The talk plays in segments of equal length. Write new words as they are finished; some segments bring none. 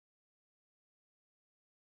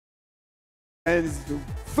And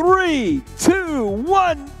 3, 2,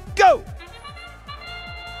 1, go!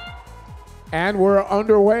 And we're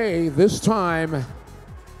underway this time.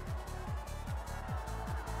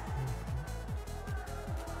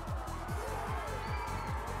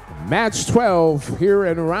 Match 12 here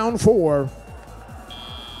in round 4.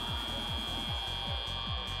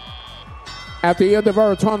 At the end of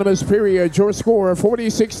our autonomous period, your score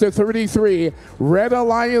 46-33. Red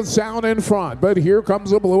Alliance out in front, but here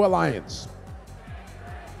comes the Blue Alliance.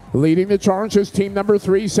 Leading the charge is team number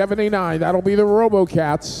 379. That'll be the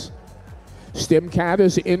RoboCats. StimCat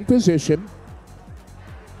is in position.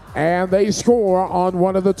 And they score on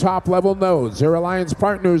one of the top level nodes. Their alliance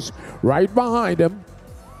partners right behind them.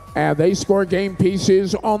 And they score game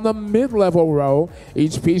pieces on the mid-level row.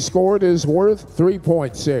 Each piece scored is worth 3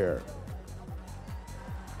 points there.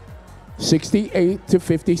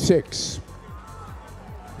 68-56.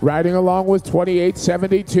 Riding along with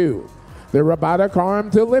 28-72. The robotic arm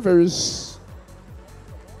delivers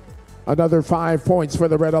another 5 points for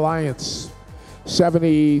the Red Alliance.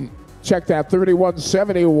 70, check that,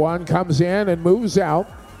 31-71 comes in and moves out.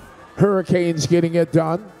 Hurricanes getting it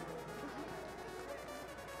done.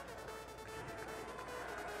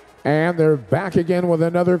 And they're back again with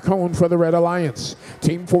another cone for the Red Alliance.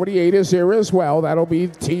 Team 48 is there as well. That'll be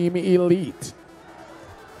Team Elite.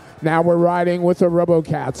 Now we're riding with the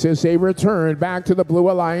RoboCats as they return back to the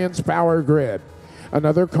Blue Alliance power grid.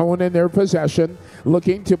 Another cone in their possession,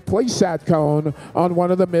 looking to place that cone on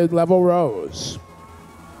one of the mid-level rows.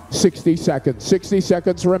 60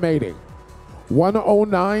 seconds remaining.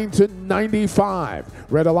 109-95.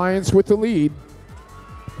 Red Alliance with the lead.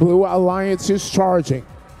 Blue Alliance is charging,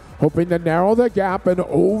 hoping to narrow the gap and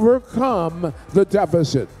overcome the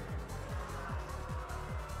deficit.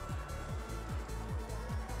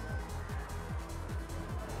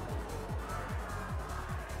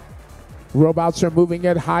 Robots are moving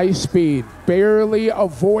at high speed, barely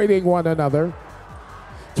avoiding one another.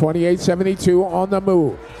 28-72 on the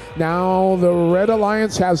move. Now the Red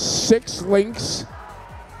Alliance has 6 links.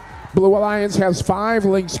 Blue Alliance has 5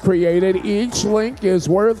 links created. Each link is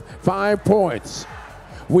worth 5 points.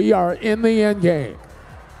 We are in the end game.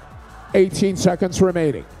 18 seconds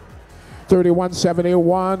remaining.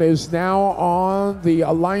 31-71 is now on the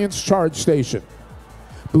Alliance charge station.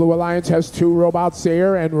 Blue Alliance has 2 robots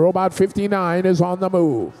there, and Robot 59 is on the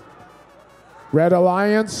move. Red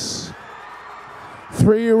Alliance,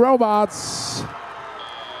 3 robots.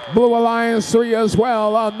 Blue Alliance 3 as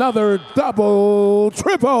well. Another double,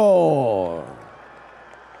 triple.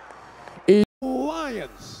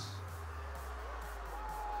 Alliance.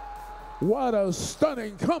 What a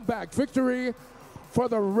stunning comeback victory for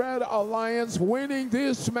the Red Alliance, winning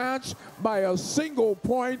this match by a single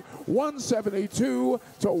point,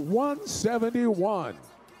 172-171.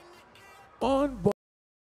 Unbelievable.